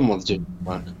 Someone's doing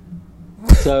work.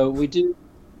 So we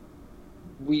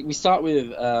start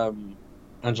with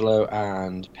Angelo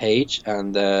and Paige,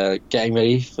 and they're getting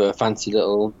ready for a fancy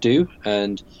little do,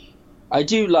 and I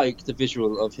do like the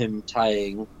visual of him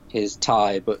tying his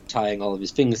tie, but tying all of his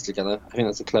fingers together. I think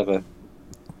that's a clever.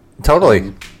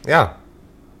 Totally. Yeah.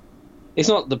 It's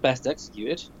not the best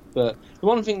executed, but the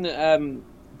one thing that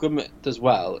Grummett does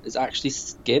well is actually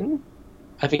skin.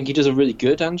 I think he does a really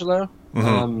good Angelo.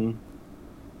 Mm-hmm.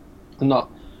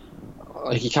 Not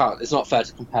like you can't. It's not fair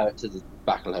to compare it to the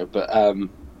Bacalo, but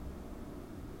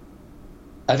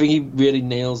I think he really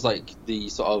nails like the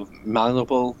sort of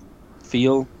malleable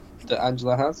feel that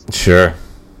Angela has. Sure.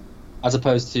 As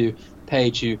opposed to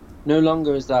Paige, who no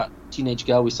longer is that teenage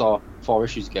girl we saw 4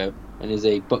 issues ago. and is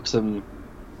a buxom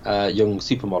young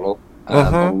supermodel or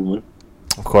Mm-hmm. woman.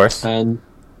 Of course. And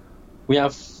we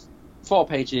have 4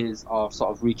 pages of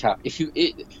sort of recap.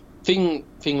 Thing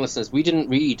listeners, we didn't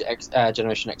read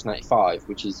Generation X95,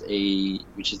 which is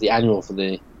the annual for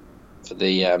the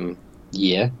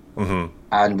year, Mm-hmm.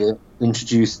 and it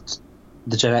introduced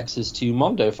the Gen X's to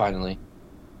Mondo finally,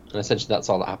 and essentially that's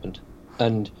all that happened.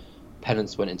 And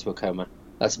Penance went into a coma.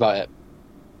 That's about it.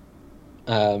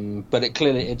 But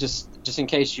it just in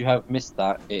case you have missed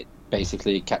that, it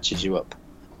basically catches you up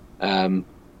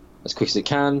as quick as it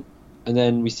can. And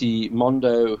then we see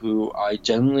Mondo, who I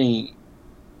generally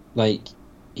like.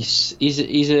 He's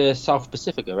a South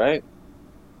Pacifica, right?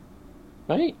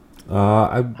 Right?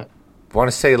 I want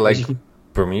to say like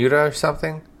Bermuda or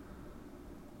something.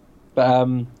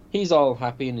 But he's all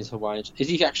happy in his Hawaiian. Is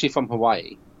he actually from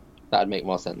Hawaii? That'd make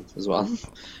more sense as well.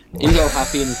 He's all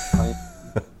happy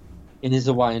in his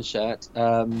Hawaiian shirt,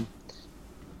 and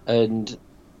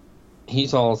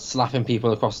he's all slapping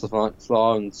people across the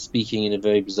floor and speaking in a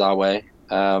very bizarre way.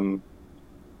 And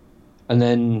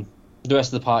then the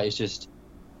rest of the party is just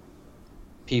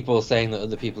people saying that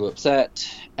other people are upset.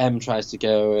 M tries to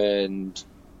go and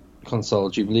console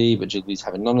Jubilee, but Jubilee's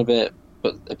having none of it,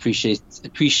 but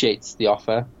appreciates the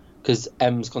offer because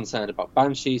M's concerned about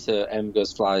Banshee, so M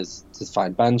flies to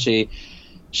find Banshee.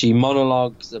 She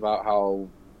monologues about how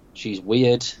she's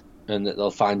weird and that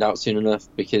they'll find out soon enough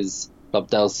because Bob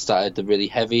Dell's started the really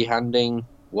heavy-handing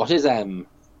 "What is M?"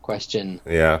 question,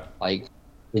 Yeah. like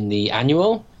in the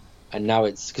annual, and now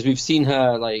it's because we've seen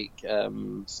her like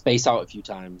space out a few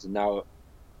times, and now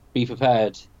be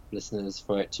prepared, listeners,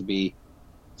 for it to be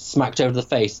smacked over the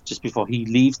face just before he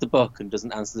leaves the book and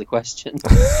doesn't answer the question.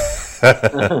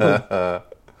 So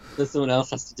someone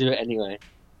else has to do it anyway.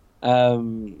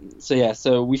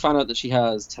 So we found out that she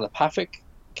has telepathic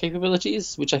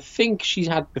capabilities, which I think she's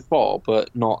had before,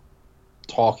 but not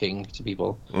talking to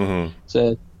people. Mm-hmm.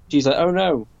 So she's like, "Oh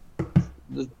no,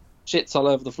 the shit's all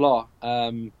over the floor.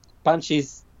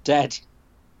 Banshee's dead,"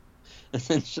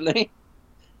 essentially.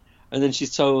 And then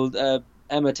she's told,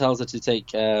 Emma tells her to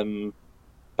take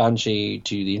Banshee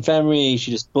to the infirmary.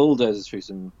 She just bulldozes through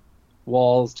some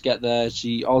walls to get there.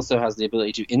 She also has the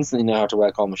ability to instantly know how to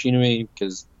work all machinery,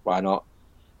 because why not?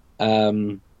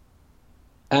 Emma,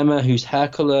 whose hair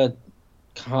colour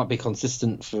can't be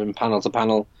consistent from panel to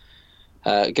panel,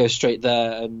 goes straight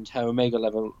there, and her Omega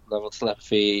level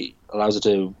telepathy allows her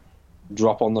to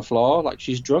drop on the floor like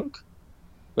she's drunk,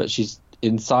 but she's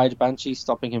inside Banshee,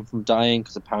 stopping him from dying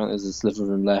because apparently there's a sliver of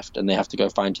him left, and they have to go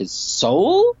find his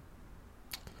soul.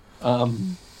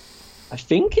 I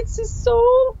think it's his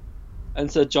soul.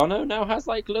 And so Jono now has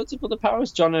like loads of other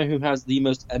powers. Jono, who has the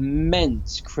most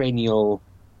immense cranial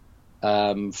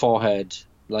forehead,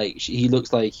 like he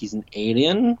looks like he's an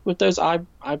alien with those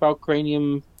eyebrow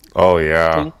cranium. Oh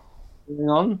yeah.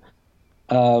 Going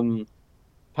on.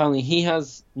 Apparently he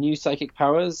has new psychic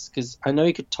powers because I know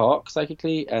he could talk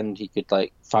psychically and he could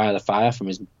like fire the fire from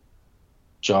his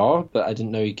jaw, but I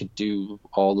didn't know he could do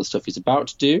all the stuff he's about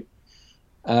to do.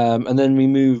 And then we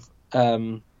move,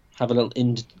 have a little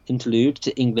interlude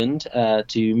to England,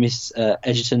 to Miss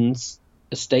Edgerton's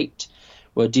estate,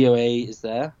 where DOA is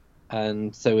there,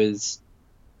 and so is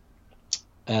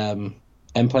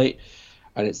Emplate,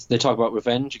 and they talk about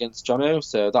revenge against Jono,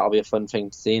 so that'll be a fun thing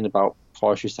to see in about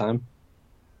 4 issues' time.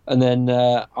 And then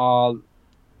our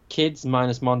kids,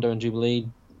 minus Mondo and Jubilee,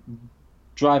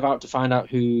 drive out to find out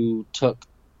who took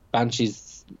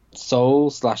Banshee's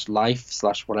soul / life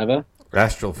 / whatever.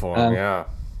 Astral form, yeah.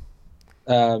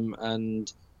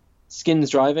 And Skin's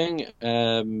driving.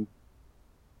 Jono's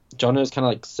kind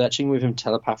of like searching with him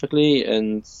telepathically,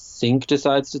 and Sync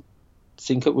decides to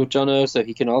sync up with Jono so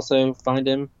he can also find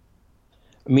him.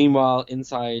 Meanwhile,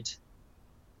 inside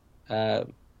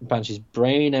Banshee's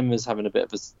brain, Emma's having a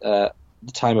bit of the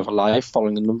time of her life,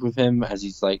 following the number of him as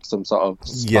he's like some sort of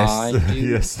spy. Yes, dude.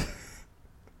 yes.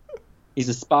 He's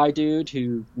a spy dude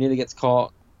who nearly gets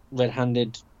caught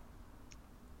red-handed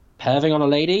perving on a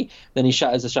lady. Then he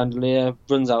shatters a chandelier,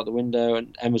 runs out the window,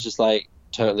 and Emma's just like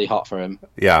totally hot for him.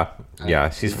 Yeah,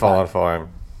 she's falling for him.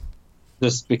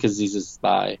 Just because he's a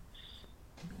spy.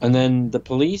 And then the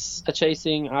police are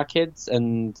chasing our kids,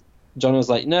 and Jono's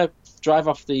like, "No, drive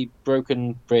off the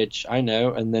broken bridge, I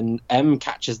know." And then M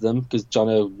catches them because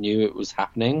Jono knew it was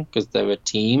happening because they're a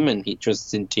team and he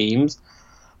trusts in teams.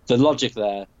 The logic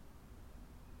there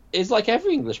is like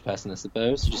every English person, I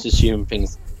suppose. You just assume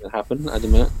things happen, I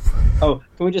don't know. Oh,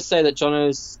 can we just say that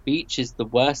Jono's speech is the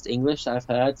worst English I've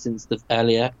heard since the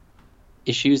earlier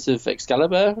issues of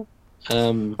Excalibur?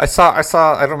 I saw. I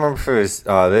don't remember if it was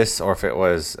this or if it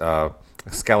was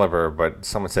Excalibur, but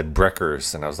someone said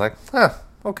Breckers, and I was like, huh,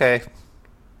 okay.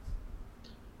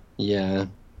 Yeah.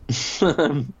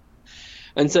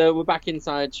 And so we're back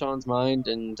inside Sean's mind,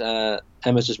 and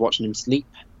Emma's just watching him sleep,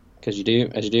 because you do,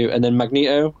 as you do. And then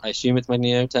Magneto, I assume it's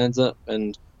Magneto, turns up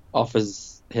and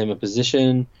offers him a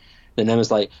position. Then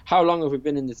Emma's like, how long have we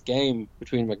been in this game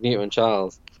between Magneto and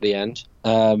Charles? The end.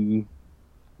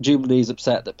 Jubilee's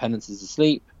upset that Penance is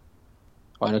asleep,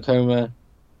 or in a coma,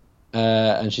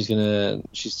 and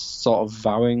she's sort of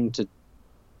vowing to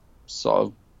sort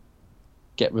of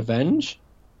get revenge.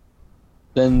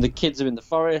 Then the kids are in the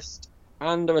forest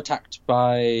and are attacked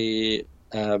by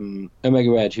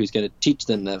Omega Red, who's going to teach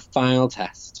them their final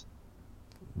test.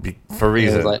 For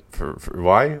reason. Like, for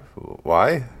why?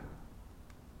 Why?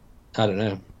 I don't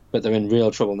know. But they're in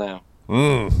real trouble now.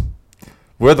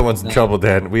 We're the ones in trouble,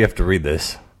 Dan. We have to read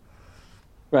this.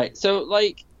 Right. So,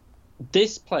 like,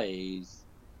 this plays,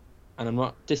 and I'm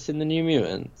not dissing the New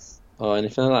Mutants or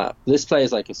anything like that. This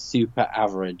plays like a super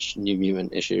average New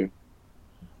Mutant issue.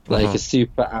 Like a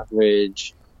super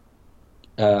average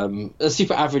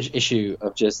issue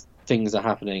of just things are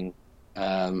happening.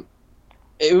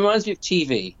 It reminds me of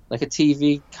TV, like a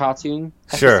TV cartoon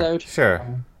episode. Sure.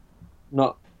 I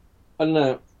don't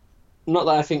know. Not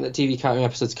that I think that TV cartoon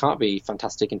episodes can't be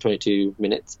fantastic in 22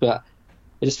 minutes, but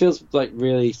it just feels like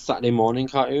really Saturday morning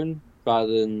cartoon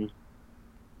rather than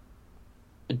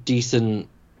a decent.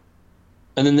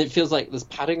 And then it feels like there's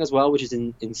padding as well, which is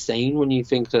insane when you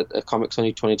think that a comic's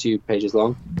only 22 pages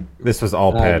long. This was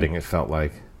all padding, it felt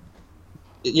like.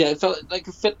 Yeah, it felt like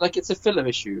it's a filler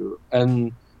issue,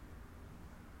 and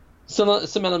some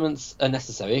elements are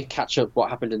necessary. Catch up what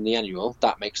happened in the annual,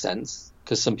 that makes sense,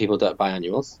 because some people don't buy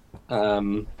annuals,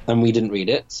 and we didn't read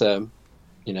it, so,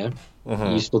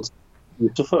 useful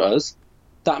for us.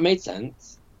 That made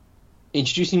sense.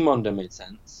 Introducing Mondo made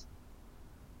sense.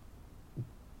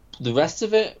 The rest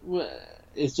of it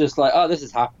is just like, oh, this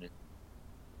is happening.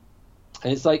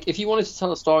 And it's like, if you wanted to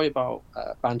tell a story about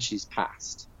Banshee's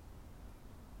past,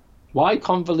 why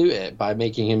convolute it by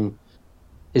making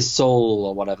his soul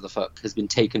or whatever the fuck has been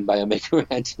taken by Omega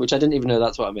Red, which I didn't even know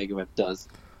that's what Omega Red does.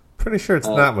 Pretty sure it's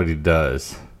not what he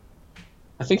does.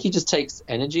 I think he just takes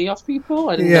energy off people.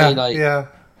 I didn't know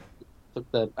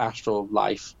took the astral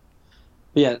life.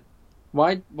 But yeah.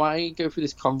 Why go through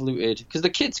this convoluted? Because the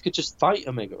kids could just fight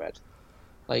Omega Red.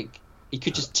 Like, he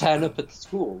could just turn up at the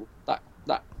school.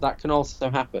 That can also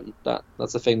happen.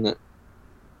 That's a thing that.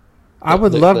 I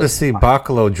would love to see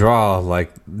Bacalo draw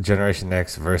like Generation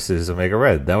X versus Omega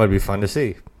Red. That would be fun to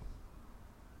see.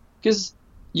 Because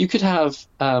you could have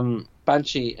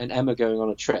Banshee and Emma going on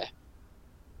a trip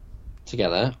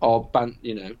together, or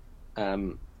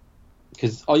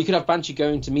or you could have Banshee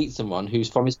going to meet someone who's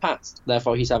from his past,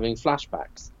 therefore he's having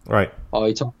flashbacks. Right. Or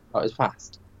he talks about his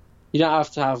past. You don't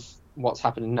have to have what's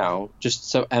happening now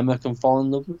just so Emma can fall in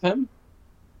love with him.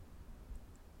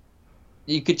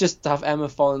 You could just have Emma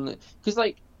fall in love. Because,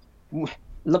 like,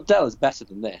 Lobdell is better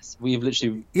than this. We've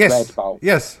literally read about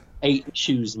 8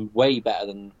 issues way better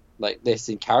than, like, this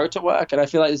in character work, and I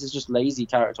feel like this is just lazy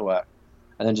character work.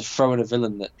 And then just throw in a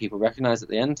villain that people recognise at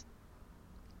the end.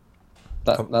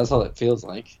 That's all it feels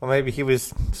like. Well, maybe he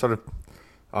was sort of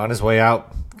on his way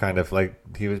out, kind of like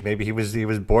he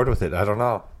was bored with it. I don't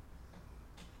know.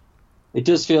 It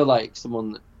does feel like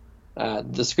someone.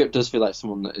 The script does feel like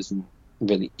someone that isn't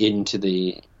really into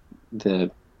the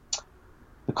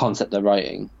concept they're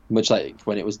writing, much like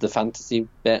when it was the fantasy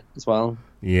bit as well.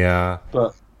 Yeah.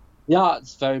 But the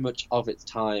art's very much of its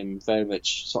time, very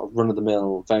much sort of run of the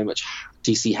mill, very much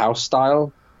DC House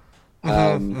style.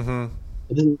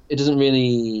 It doesn't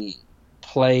really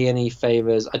play any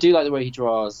favors. I do like the way he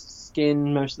draws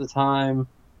skin most of the time.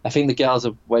 I think the girls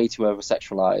are way too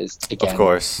over-sexualized. Again, of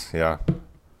course, yeah.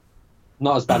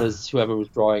 Not as bad as whoever was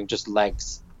drawing just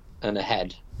legs and a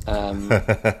head. The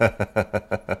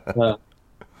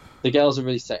girls are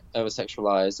really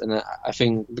over-sexualized, and I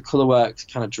think the color work's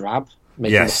kind of drab,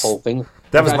 making the whole thing.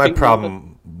 That was my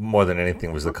problem more than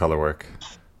anything, was the color work.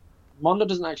 Mondo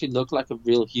doesn't actually look like a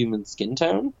real human skin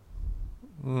tone.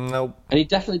 Nope. And he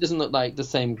definitely doesn't look like the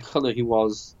same color he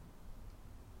was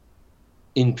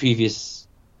in previous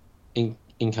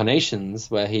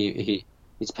incarnations, where he's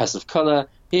passive color.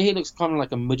 Here he looks kind of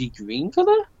like a muddy green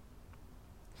color.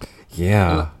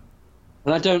 Yeah.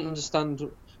 And I don't understand.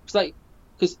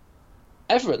 Because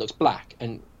Everett looks black,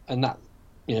 and that,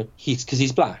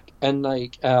 he's black, and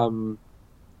like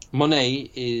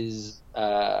Monet is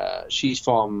she's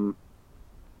from.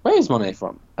 Where is Monet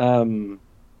from?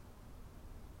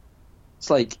 It's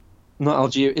like not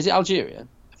Algeria. Is it Algeria?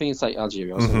 I think it's like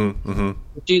Algeria or something.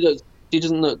 She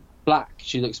doesn't look black.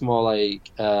 She looks more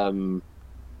like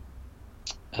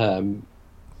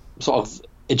sort of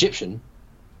Egyptian,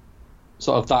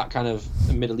 sort of that kind of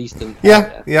Middle Eastern Yeah,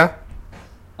 area.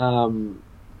 yeah.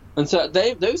 And so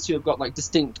those two have got like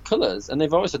distinct colours, and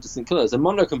they've always had distinct colours. And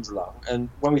Mondo comes along, and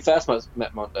when we first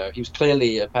met Mondo, he was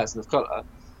clearly a person of colour,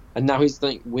 and now he's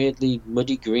like weirdly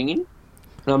muddy green.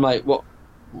 And I'm like, what?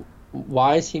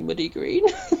 Why is he muddy green?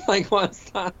 Like, what's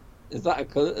that? Is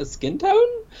that a skin tone?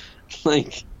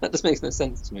 Like, that just makes no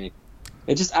sense to me.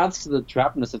 It just adds to the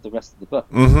drabness of the rest of the book.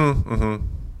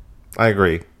 I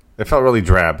agree. It felt really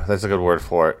drab. That's a good word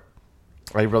for it.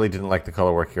 I really didn't like the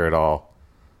color work here at all.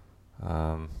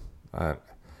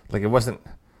 Like, it wasn't.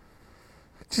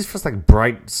 It just feels like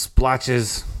bright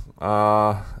splotches.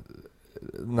 Not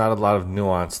a lot of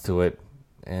nuance to it,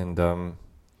 and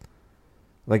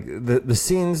like the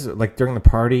scenes like during the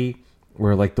party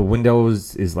where like the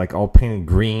windows is like all painted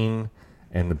green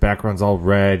and the background's all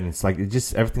red, and it's like it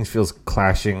just everything feels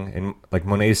clashing, and like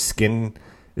Monet's skin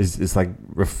is like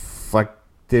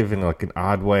reflective in like an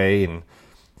odd way, and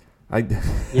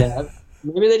Yeah,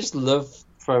 maybe they just love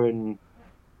throwing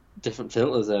different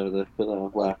filters over the filler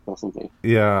work or something.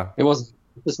 yeah, It wasn't.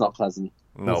 It's not pleasant.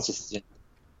 no. It's just, yeah.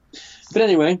 But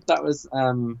anyway, that was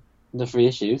the 3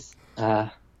 issues.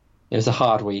 It was a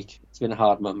hard week. It's been a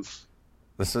hard month.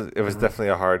 It was definitely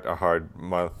a hard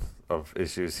month of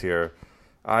issues here.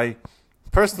 I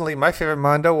personally, my favorite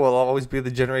Mondo will always be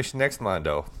the Generation Next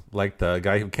Mondo, like the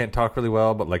guy who can't talk really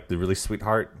well, but like the really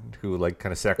sweetheart who like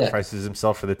kind of sacrifices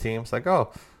himself for the team. It's like,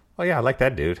 oh yeah, I like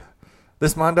that dude.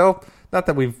 This Mondo, not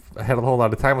that we've had a whole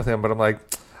lot of time with him, but I'm like,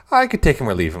 I could take him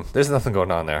or leave him. There's nothing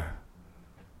going on there.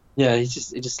 Yeah, he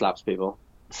just slaps people.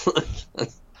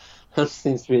 That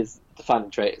seems to be his defining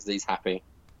trait, is that he's happy.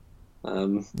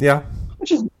 Yeah,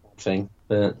 Which is a good thing,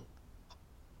 but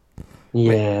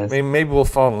yeah. maybe we'll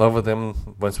fall in love with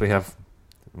him once we have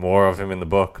more of him in the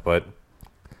book. But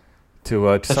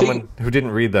to someone who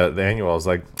didn't read the annual, I was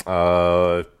like,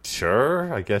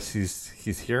 sure, I guess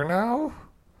he's here now.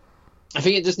 I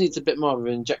think it just needs a bit more of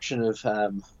an injection of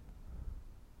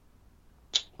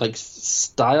like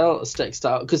aesthetic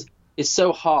style, because it's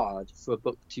so hard for a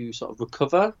book to sort of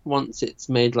recover once it's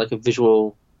made like a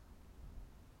visual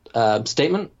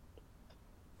statement.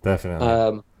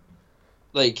 Definitely.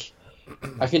 Like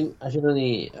I can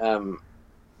only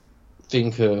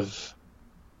think of,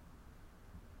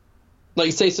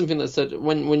 like, say something that said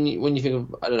when you think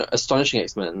of, I don't know, Astonishing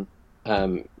X-Men,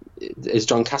 is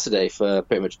John Cassaday for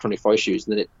pretty much 24 issues,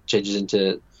 and then it changes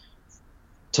into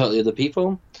totally other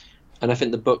people. And I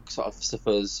think the book sort of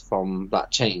suffers from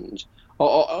that change.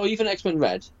 Or even X-Men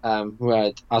Red, who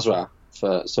had Azra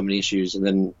for so many issues, and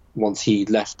then once he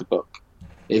left the book,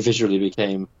 it visually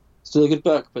became still a good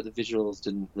book, but the visuals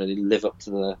didn't really live up to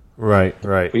the right.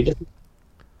 reader.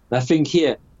 And I think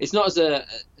here, it's not as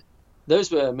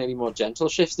those were maybe more gentle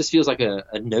shifts. This feels like a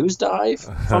nosedive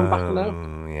from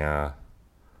Bacalo. Yeah.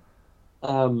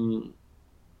 And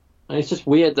it's just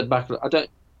weird that Bacalo.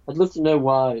 I'd love to know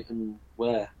why and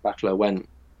where Bacalo went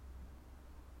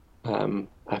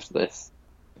after this.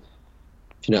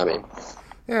 If you know what I mean.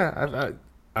 Yeah,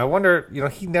 I wonder,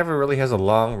 he never really has a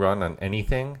long run on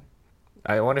anything.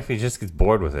 I wonder if he just gets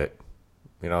bored with it.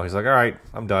 He's like, all right,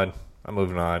 I'm done. I'm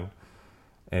moving on.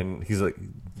 And he's like,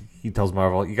 he tells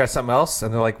Marvel, you got something else?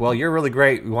 And they're like, well, you're really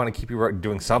great. We want to keep you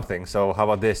doing something. So how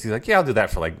about this? He's like, yeah, I'll do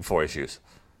that for like 4 issues.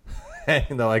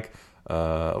 And they're like,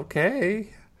 okay.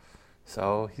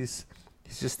 So he's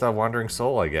just a wandering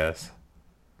soul, I guess.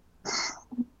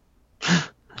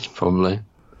 Probably.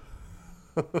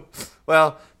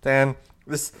 Well, Dan,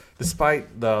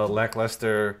 despite the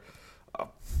lackluster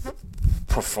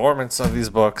performance of these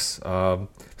books,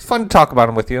 it's fun to talk about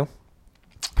them with you.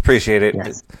 Appreciate it.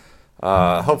 Yes.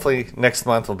 Hopefully next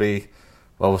month will be,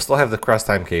 we'll still have the Cross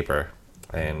Time Caper,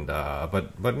 and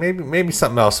but maybe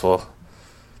something else will.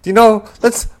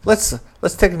 Let's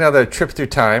take another trip through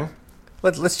time.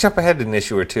 Let's jump ahead an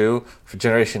issue or two for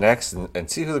Generation X and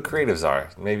see who the creatives are.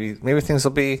 Maybe things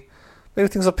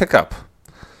will pick up.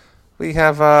 We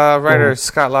have writer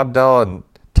Scott Lobdell and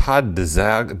Todd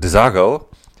DeZago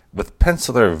with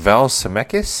penciler Val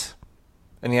Zemeckis.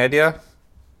 Any idea?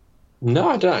 No,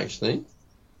 I don't actually.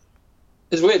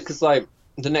 It's weird because like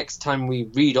the next time we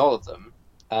read all of them,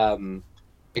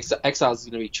 Exiles is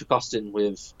going to be Chuck Austin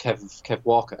with Kev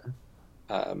Walker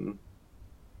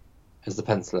as the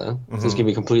penciler. So it's going to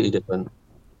be completely different.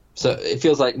 So it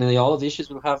feels like nearly all of the issues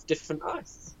will have different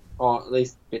artists, or at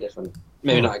least be different.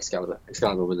 Maybe not Excalibur.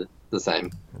 Excalibur will be the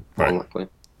same, Right. likely.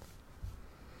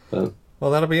 But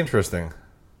Well, that'll be interesting.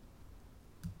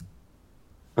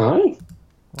 all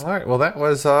All right. Well, that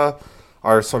was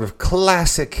our sort of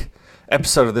classic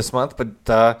episode of this month.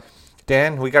 But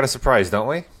Dan, we got a surprise, don't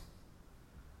we?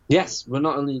 Yes, we're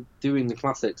not only doing the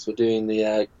classics, we're doing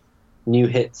the new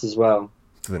hits as well.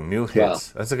 The new hits. Well.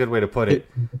 That's a good way to put it.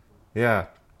 Yeah.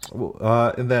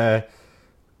 In the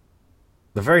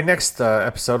very next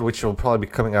episode, which will probably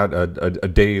be coming out a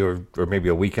day or maybe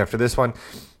a week after this one,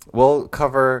 we'll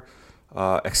cover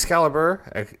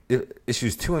Excalibur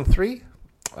issues 2 and 3,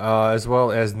 as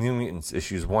well as New Mutants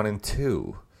issues 1 and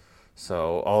 2.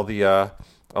 So all the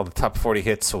top 40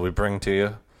 hits will be bringing to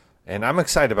you, and I'm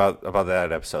excited about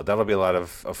that episode. That'll be a lot of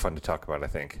fun to talk about, I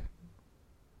think.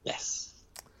 Yes.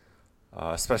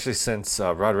 Especially since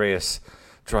Rod Reyes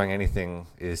drawing anything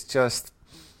is just,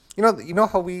 you know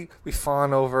how we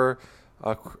fawn over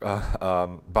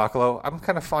Bacalo. I'm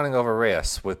kind of fawning over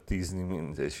Reyes with these New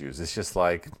Mutants issues. It's just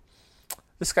like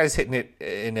this guy's hitting it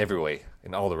in every way,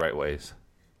 in all the right ways.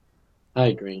 I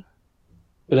agree.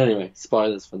 But anyway,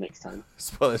 spoilers for next time.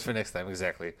 Spoilers for next time,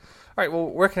 exactly. All right, well,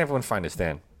 where can everyone find us,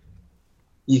 Dan?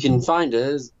 You can find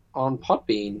us on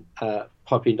Podbean,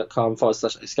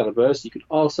 podbean.com/Excaliburs. You can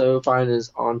also find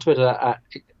us on Twitter at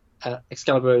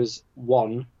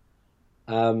Excaliburs1.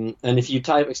 And if you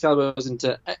type Excaliburs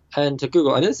into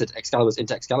Google, I know it said Excaliburs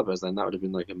into Excaliburs, then that would have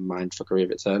been like a mindfuckery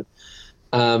of its own.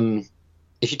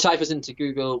 If you type us into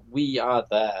Google, we are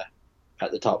there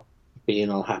at the top, being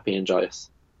all happy and joyous.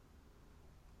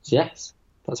 So yes,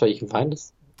 that's where you can find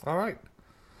us. All right.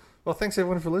 Well, thanks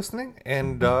everyone for listening,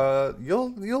 and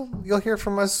you'll hear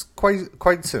from us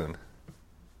quite soon.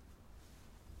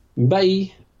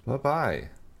 Bye. Bye bye.